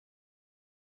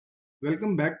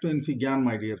Welcome back to infyGyan,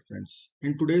 my dear friends.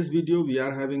 In today's video, we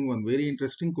are having one very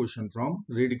interesting question from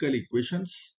radical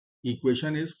equations.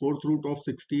 Equation is 4th root of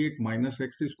 68 minus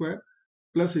x square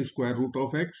plus square root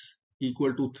of x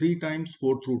equal to 3 times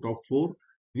 4th root of 4.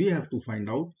 We have to find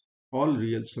out all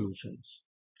real solutions.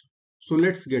 So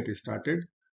let's get started.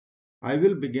 I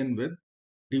will begin with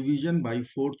division by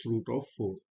 4th root of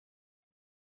 4.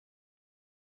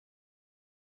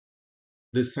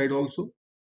 This side also.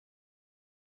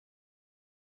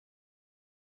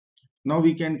 Now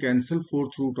we can cancel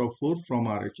 4th root of 4 from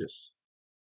RHS,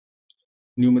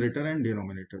 numerator and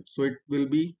denominator. So it will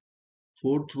be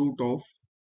 4th root of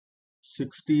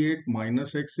 68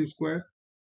 minus x square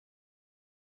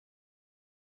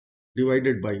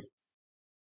divided by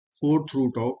 4th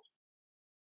root of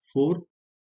 4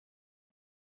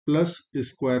 plus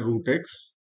square root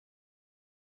x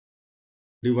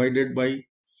divided by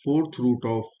 4th root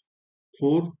of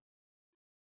 4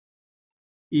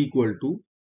 equal to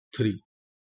 3.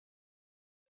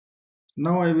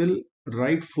 Now I will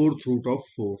write 4th root of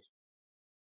 4.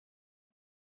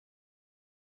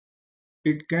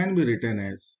 It can be written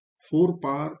as 4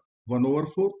 power 1 over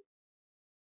 4.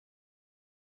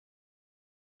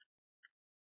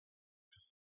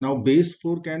 Now base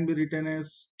 4 can be written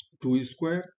as 2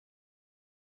 square.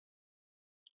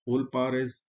 Whole power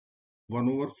is 1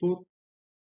 over 4.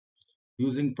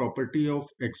 Using property of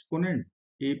exponent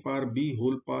a power b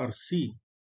whole power c,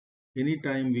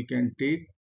 anytime we can take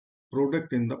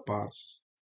product in the powers.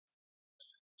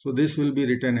 So this will be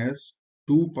written as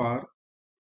 2 power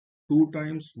 2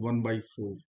 times 1 by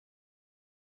 4.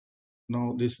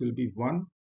 Now this will be 1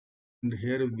 and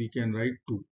here we can write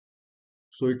 2.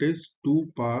 So it is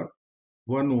 2 power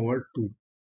 1 over 2,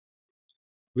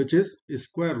 which is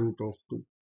square root of 2.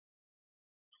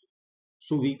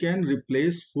 So we can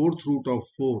replace 4th root of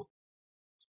 4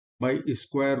 by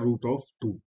square root of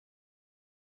 2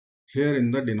 here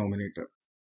in the denominator.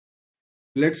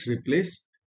 Let's replace,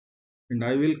 and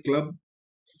I will club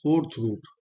 4th root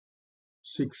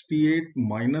 68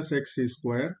 minus x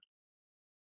square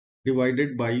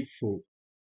divided by 4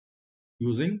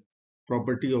 using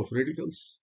property of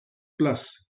radicals plus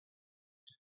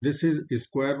this is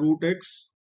square root x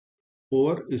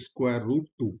over square root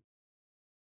 2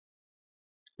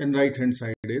 and right hand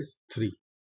side is 3.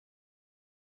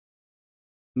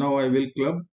 Now I will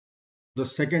club the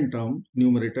second term,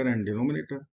 numerator and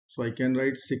denominator. So I can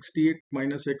write 68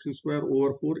 minus x square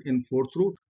over 4 in 4th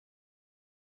root.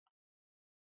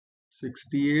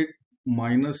 68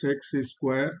 minus x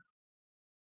square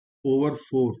over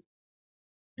 4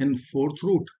 in 4th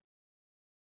root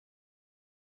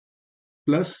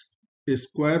plus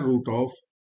square root of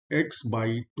x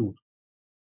by 2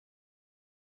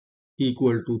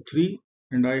 equal to 3,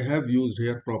 and I have used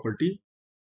here property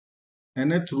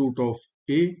nth root of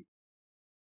a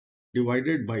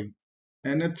divided by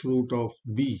nth root of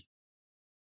b.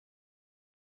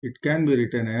 It can be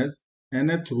written as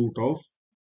nth root of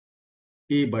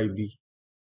a by b.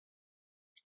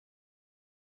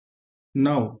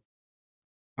 Now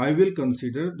I will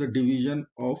consider the division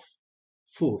of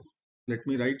 4. Let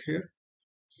me write here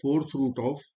 4th root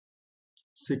of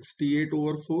 68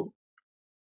 over 4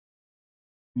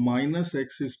 minus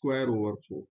x square over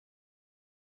 4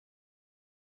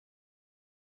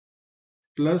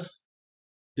 plus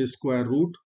square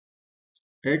root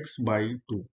x by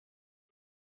 2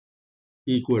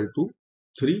 equal to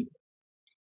 3,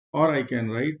 or I can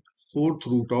write 4th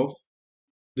root of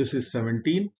this is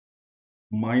 17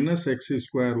 minus x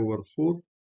square over 4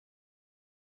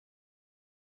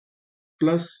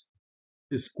 plus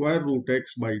square root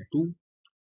x by 2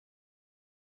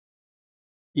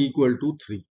 equal to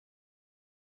 3.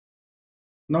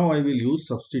 Now I will use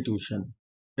substitution.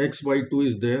 X by 2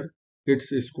 is there, its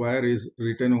square is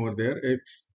written over there,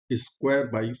 x square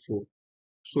by 4.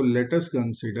 So let us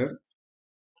consider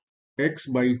x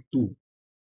by 2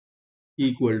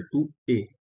 equal to a.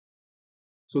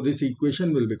 So this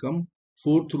equation will become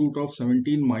 4th root of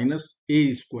 17 minus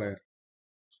a square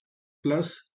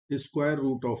plus square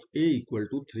root of a equal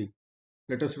to 3.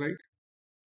 Let us write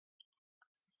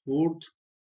 4th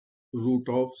root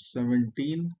of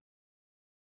 17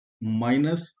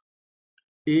 minus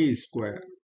a square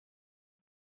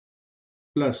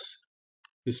plus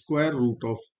square root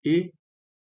of a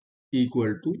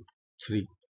equal to 3.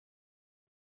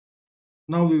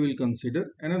 Now we will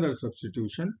consider another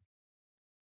substitution.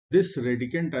 This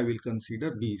radicand I will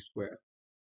consider b square.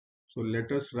 So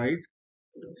let us write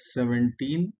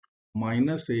 17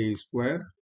 minus a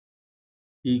square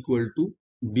equal to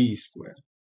b square.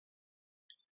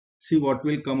 See what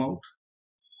will come out.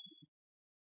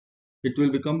 it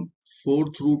will become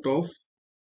fourth root of,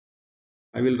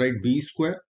 I will write b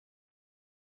square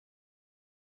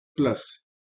plus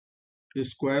the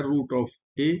square root of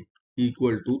a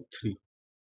equal to 3.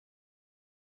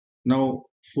 Now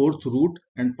fourth root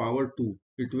and power 2,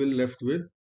 it will left with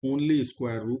only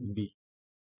square root b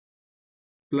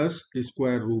plus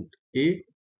square root a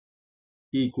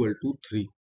equal to 3.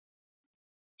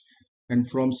 And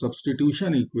from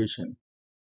substitution equation,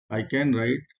 I can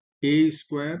write a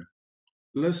square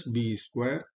plus b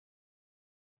square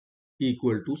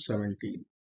equal to 17.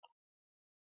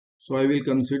 So I will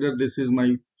consider this is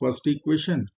my first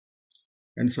equation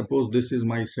and suppose this is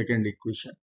my second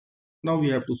equation. Now we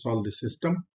have to solve the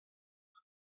system.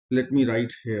 Let me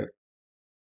write here.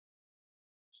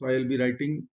 So I will be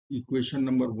writing equation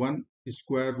number 1,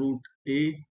 square root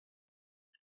a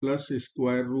plus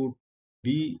square root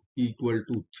b equal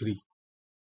to 3.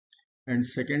 And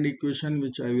second equation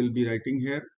which I will be writing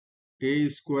here, a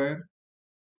square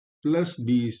plus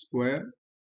b square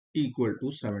equal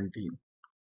to 17.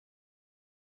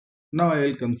 Now I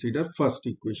will consider first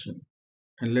equation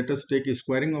and let us take a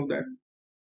squaring of that.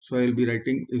 So I will be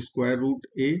writing square root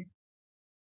a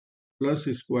plus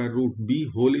square root b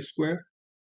whole square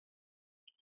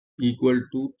equal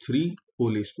to 3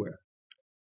 whole square.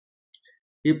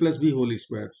 A plus b whole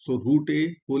square. So root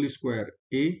a whole square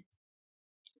a,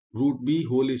 root b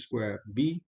whole square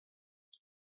b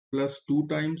plus 2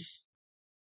 times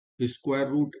square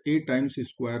root a times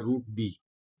square root b.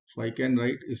 So I can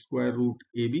write square root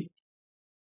ab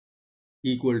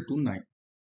equal to 9.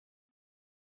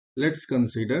 Let's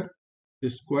consider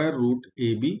square root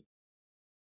ab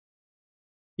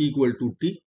equal to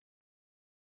t.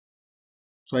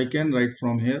 So I can write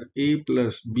from here a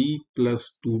plus b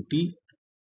plus 2t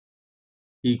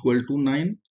equal to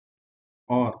 9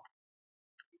 or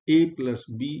a plus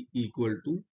b equal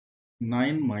to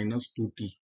 9 minus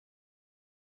 2t.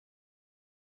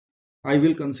 I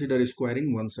will consider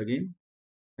squaring once again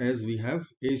as we have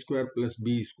a square plus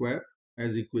b square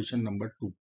as equation number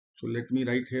 2. So let me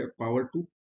write here power 2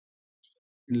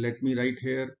 and let me write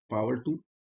here power 2.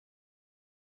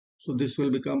 So this will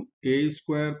become a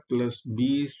square plus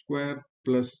b square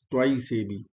plus twice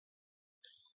ab.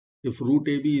 If root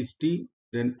ab is t,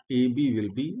 then ab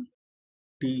will be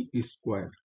t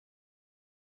square.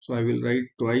 So I will write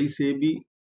twice ab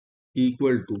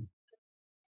equal to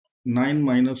 9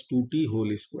 minus 2t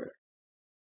whole square.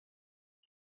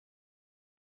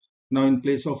 Now in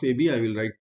place of ab I will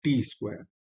write t square.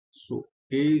 So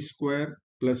a square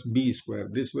plus b square,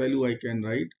 this value I can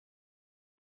write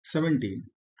 17.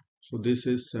 So this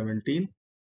is 17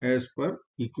 as per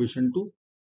equation 2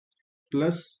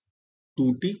 plus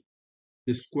 2t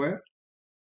square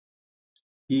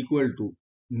equal to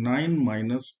 9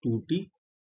 minus 2t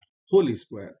whole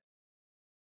square.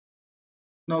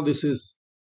 Now this is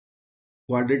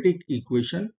quadratic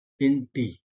equation in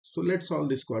t. So let's solve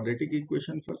this quadratic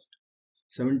equation first.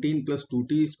 17 plus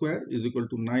 2t square is equal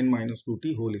to 9 minus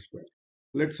 2t whole square.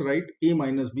 Let's write a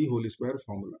minus b whole square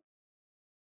formula.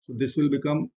 So this will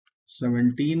become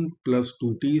 17 plus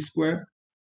 2t square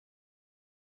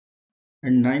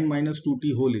and 9 minus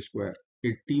 2t whole square,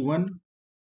 81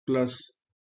 plus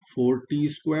 4t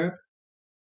square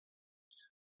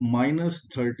minus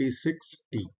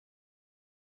 36t.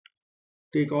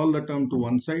 Take all the term to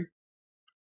one side,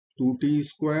 2t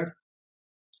square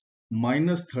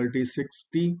minus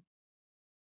 36t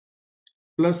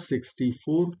plus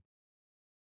 64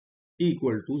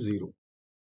 equal to 0.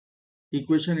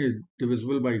 Equation is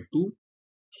divisible by 2.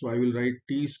 So I will write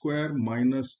t square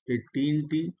minus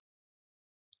 18t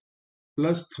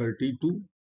plus 32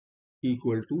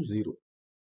 equal to 0.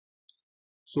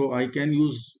 So I can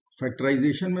use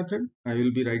factorization method. I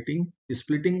will be writing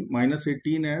splitting minus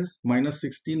 18 as minus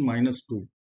 16 minus 2.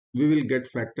 We will get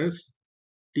factors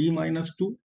t minus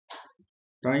 2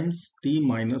 times t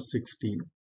minus 16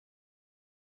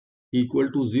 equal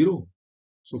to 0.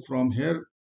 So from here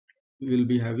we will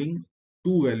be having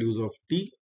two values of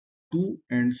t, 2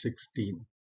 and 16.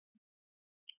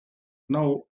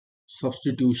 Now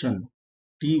substitution.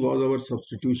 T was our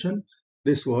substitution.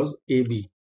 This was AB.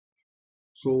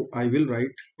 So I will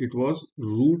write it was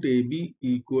root AB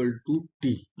equal to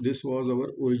T. This was our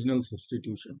original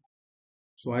substitution.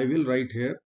 So I will write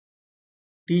here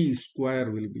T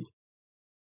square will be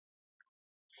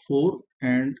 4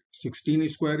 and 16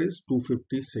 square is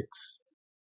 256.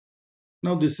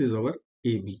 Now this is our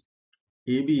AB.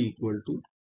 AB equal to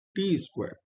T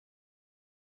square.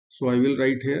 So I will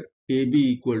write here AB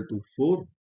equal to 4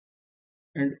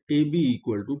 and AB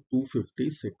equal to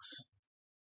 256.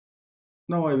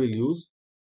 Now I will use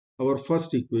our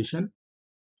first equation.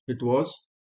 It was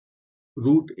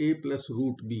root a plus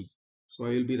root b. So I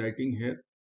will be writing here.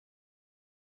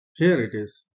 Here it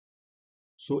is.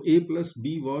 So a plus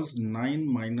b was 9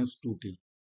 minus 2t.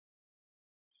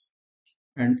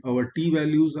 And our t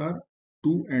values are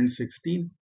 2 and 16.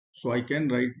 So I can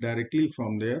write directly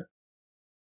from there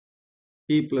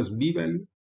a plus b value.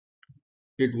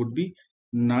 It would be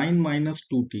 9 minus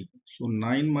 2t. So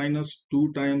 9 minus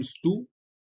 2 times 2,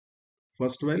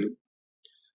 first value,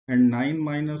 and 9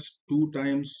 minus 2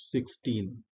 times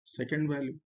 16, second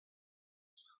value.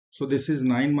 So this is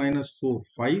 9 minus 4,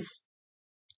 5,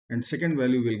 and second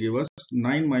value will give us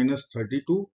 9 minus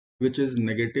 32, which is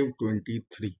negative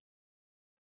 23.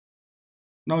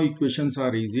 Now equations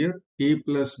are easier. A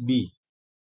plus b,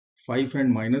 5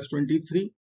 and minus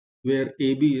 23, where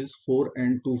AB is 4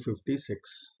 and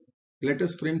 256. Let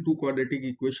us frame two quadratic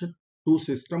equation, two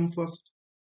system first.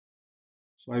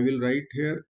 So I will write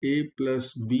here a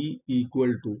plus b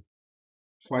equal to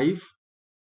 5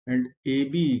 and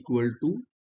AB equal to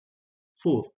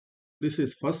 4. This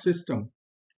is first system,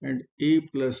 and a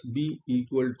plus b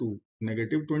equal to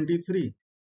negative 23,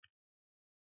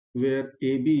 where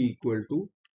AB equal to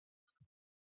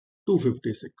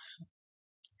 256.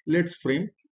 Let's frame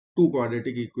two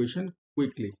quadratic equation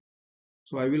quickly.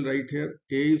 So I will write here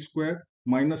a square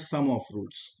minus sum of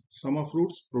roots,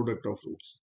 product of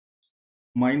roots,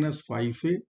 minus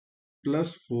 5a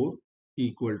plus 4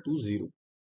 equal to 0.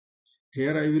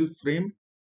 Here I will frame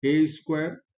a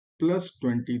square plus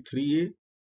 23a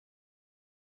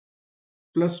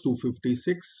plus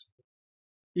 256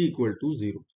 equal to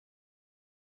 0.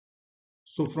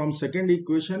 So from second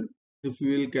equation, if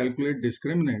we will calculate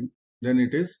discriminant, then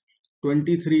it is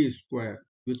 23 square,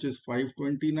 which is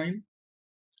 529,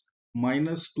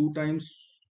 minus 2 times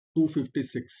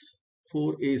 256,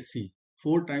 4ac,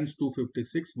 4 times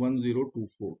 256,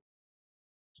 1024.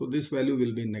 So this value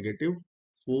will be negative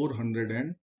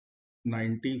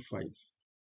 495.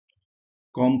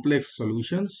 Complex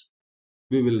solutions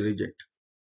we will reject.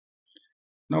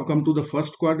 Now come to the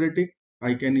first quadratic.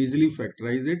 I can easily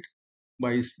factorize it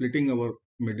by splitting our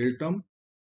middle term.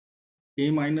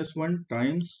 A minus 1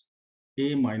 times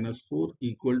a minus 4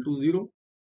 equal to 0.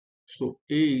 So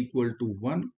a equal to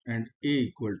 1 and a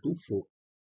equal to 4.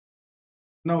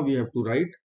 Now we have to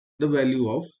write the value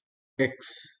of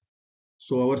x.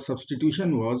 So our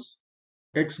substitution was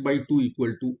x by 2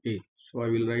 equal to a. So I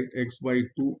will write x by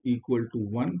 2 equal to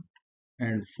 1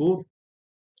 and 4.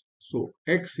 So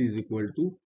x is equal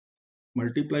to,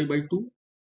 multiply by 2,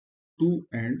 2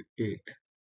 and 8.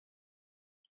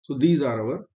 So these are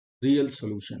our real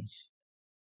solutions.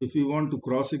 If we want to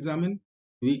cross-examine,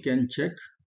 we can check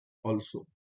also.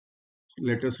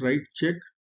 Let us write check.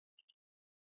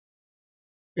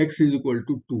 X is equal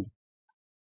to 2.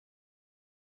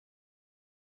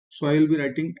 So I will be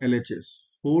writing LHS,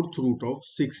 4th root of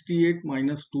 68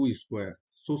 minus 2 square.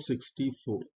 So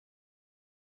 64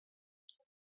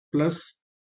 plus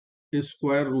a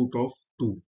square root of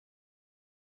 2.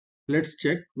 Let's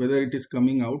check whether it is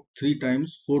coming out 3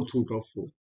 times 4th root of 4.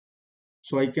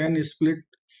 So I can split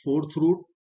 4th root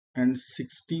and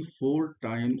 64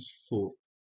 times 4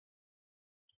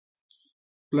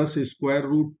 plus a square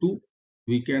root 2.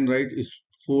 We can write is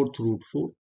 4th root 4.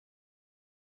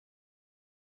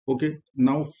 Okay,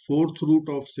 now 4th root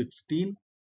of 16,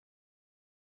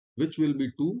 which will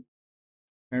be 2,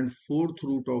 and 4th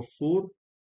root of 4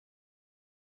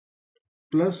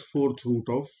 plus 4th root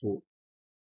of 4.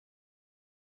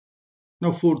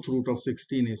 Now 4th root of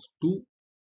 16 is 2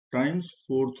 times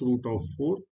 4th root of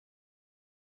 4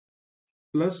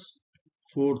 plus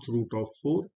 4th root of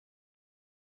 4.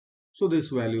 So this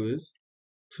value is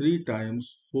 3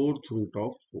 times 4th root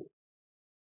of 4.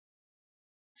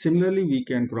 Similarly, we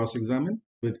can cross-examine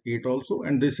with 8 also,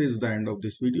 and this is the end of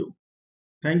this video.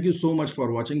 Thank you so much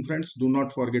for watching, friends. Do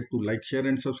not forget to like, share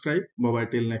and subscribe. Bye-bye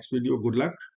till next video. Good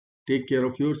luck. Take care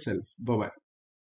of yourself. Bye-bye.